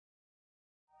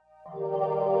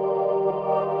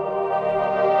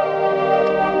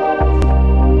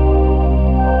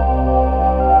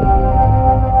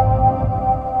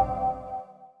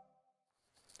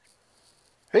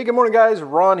Hey, good morning guys.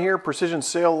 Ron here, Precision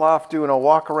Sail Loft, doing a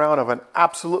walk around of an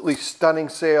absolutely stunning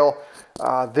sail.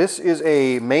 This is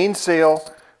a mainsail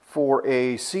for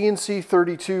a CNC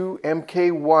 32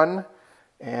 MK1,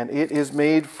 and it is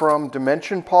made from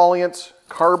Dimension-Polyant's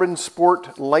Carbon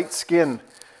Sport Lite Skin.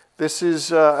 This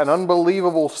is an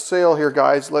unbelievable sail here,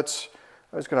 guys. I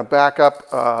was going to back up.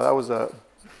 That was a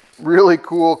really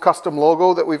cool custom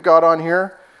logo that we've got on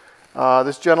here.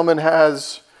 This gentleman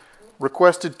has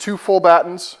requested 2 full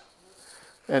battens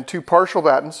and 2 partial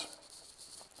battens.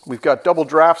 We've got double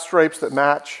draft stripes that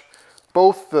match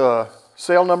both the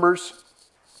sail numbers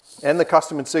and the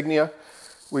custom insignia.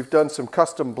 We've done some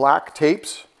custom black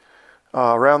tapes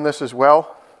around this as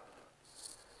well.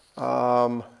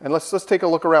 And let's take a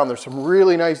look around. There's some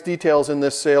really nice details in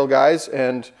this sail, guys,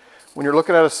 and when you're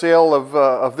looking at a sail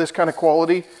of this kind of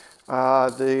quality,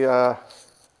 the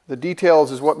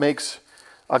details is what makes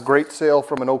a great sail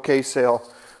from an okay sail.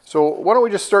 So why don't we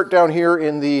just start down here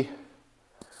in the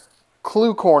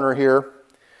clew corner here,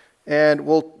 and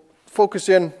we'll focus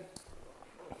in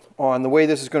on the way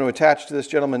this is going to attach to this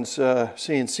gentleman's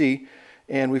CNC.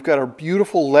 And we've got a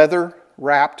beautiful leather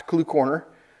wrapped clew corner,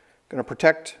 going to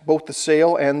protect both the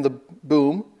sail and the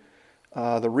boom.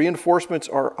 The reinforcements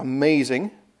are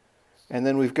amazing. And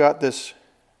then we've got this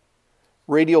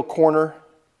radial corner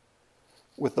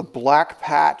with the black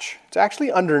patch. It's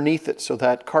actually underneath it, so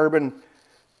that Carbon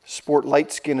Sport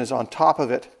Lite Skin is on top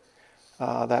of it.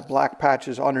 That black patch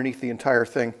is underneath the entire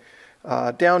thing.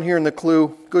 Down here in the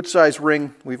clew, good size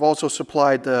ring. We've also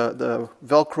supplied the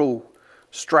Velcro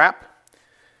strap.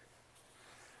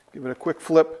 Give it a quick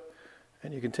flip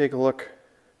and you can take a look.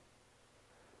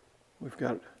 We've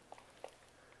got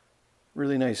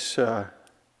really nice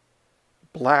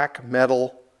black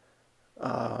metal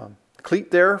cleat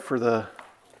there for the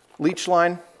leech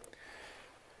line.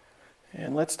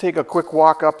 And let's take a quick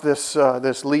walk up this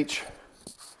leech.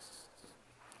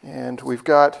 And we've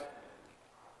got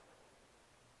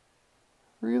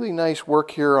really nice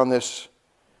work here on this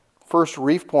first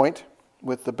reef point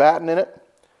with the batten in it.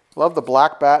 Love the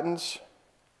black battens.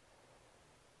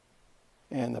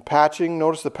 And the patching,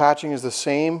 notice the patching is the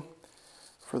same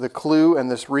for the clew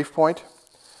and this reef point.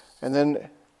 And then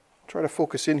try to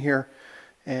focus in here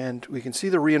and we can see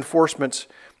the reinforcements,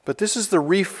 but this is the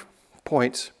reef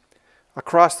points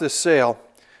across this sail.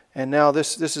 And now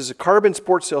this is a carbon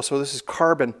sport sail, so this is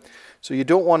carbon. So you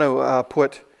don't want to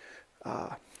put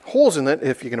holes in it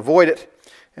if you can avoid it.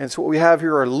 And so what we have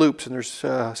here are loops, and there's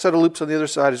a set of loops on the other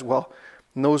side as well.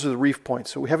 And those are the reef points.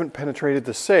 So we haven't penetrated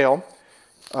the sail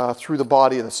through the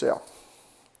body of the sail.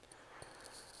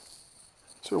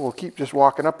 So we'll keep just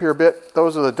walking up here a bit.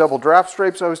 Those are the double draft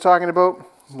stripes I was talking about.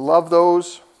 Love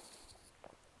those.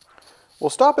 We'll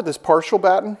stop at this partial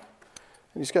batten.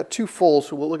 And he's got 2 full,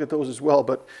 so we'll look at those as well.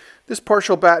 But this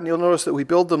partial batten, you'll notice that we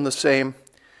build them the same.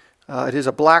 It is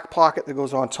a black pocket that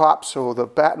goes on top, so the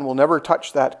batten will never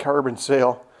touch that carbon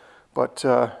sail. But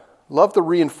love the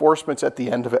reinforcements at the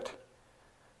end of it.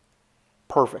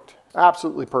 Perfect.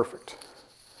 Absolutely perfect.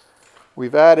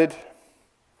 We've added,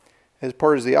 as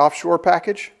part of the offshore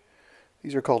package,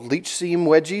 these are called leech seam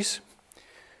wedgies.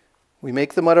 We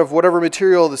make them out of whatever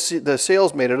material the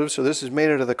sail's made out of, so this is made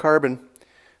out of the Carbon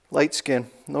Lite Skin.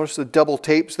 Notice the double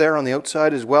tapes there on the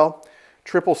outside as well.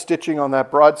 Triple stitching on that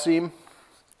broad seam.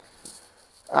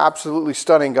 Absolutely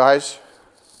stunning, guys.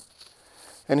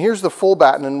 And here's the full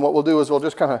batten, and what we'll do is we'll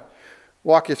just kind of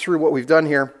walk you through what we've done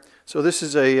here. So this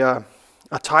is a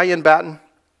tie-in batten.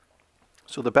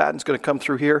 So the batten's going to come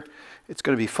through here. It's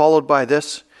going to be followed by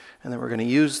this, and then we're going to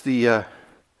use the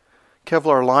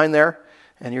Kevlar line there.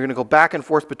 And you're going to go back and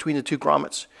forth between the 2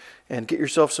 grommets and get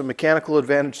yourself some mechanical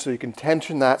advantage so you can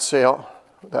tension that sail,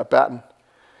 that batten,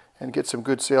 and get some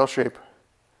good sail shape.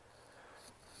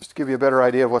 Just to give you a better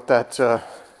idea of what that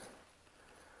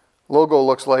logo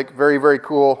looks like. Very, very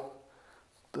cool.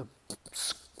 The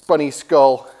bunny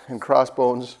skull and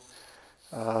crossbones,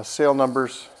 sail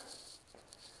numbers,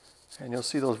 and you'll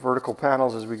see those vertical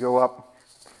panels as we go up.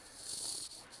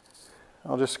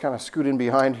 I'll just kind of scoot in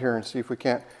behind here and see if we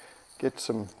can't get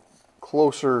some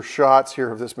closer shots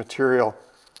here of this material.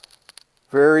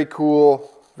 Very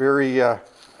cool, very, I'll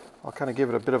kind of give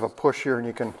it a bit of a push here and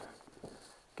you can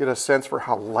get a sense for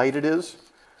how light it is.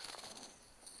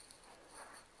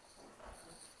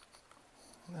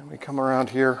 And then we come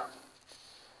around here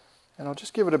and I'll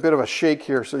just give it a bit of a shake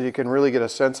here so you can really get a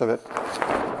sense of it.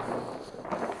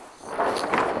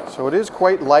 So it is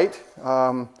quite light.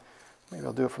 Maybe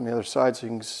I'll do it from the other side so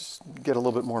you can get a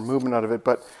little bit more movement out of it.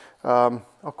 But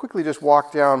I'll quickly just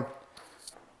walk down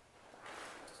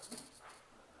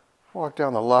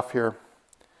the luff here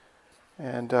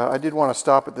And I did want to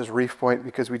stop at this reef point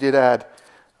because we did add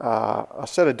a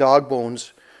set of dog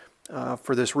bones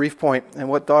for this reef point. And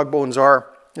what dog bones are,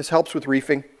 this helps with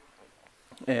reefing.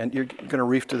 And you're going to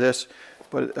reef to this,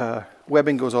 but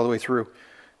webbing goes all the way through.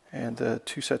 And the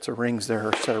 2 sets of rings there,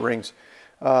 or set of rings.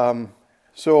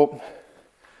 So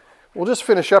we'll just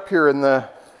finish up here in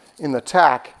the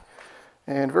tack.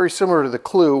 And very similar to the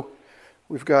clue,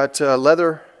 we've got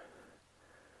leather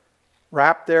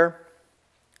wrap there,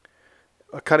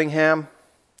 a Cunningham,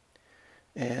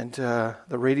 and the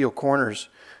radial corners.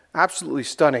 Absolutely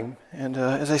stunning. And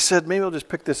as I said, maybe I'll just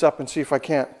pick this up and see if I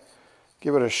can't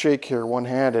give it a shake here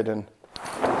one-handed and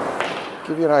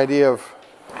give you an idea of...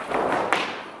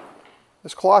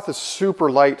 This cloth is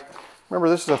super light. Remember,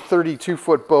 this is a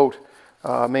 32-foot boat,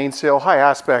 mainsail, high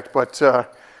aspect, but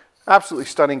absolutely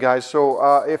stunning, guys.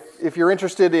 So if you're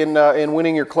interested in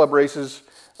winning your club races,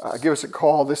 give us a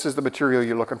call. This is the material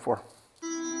you're looking for.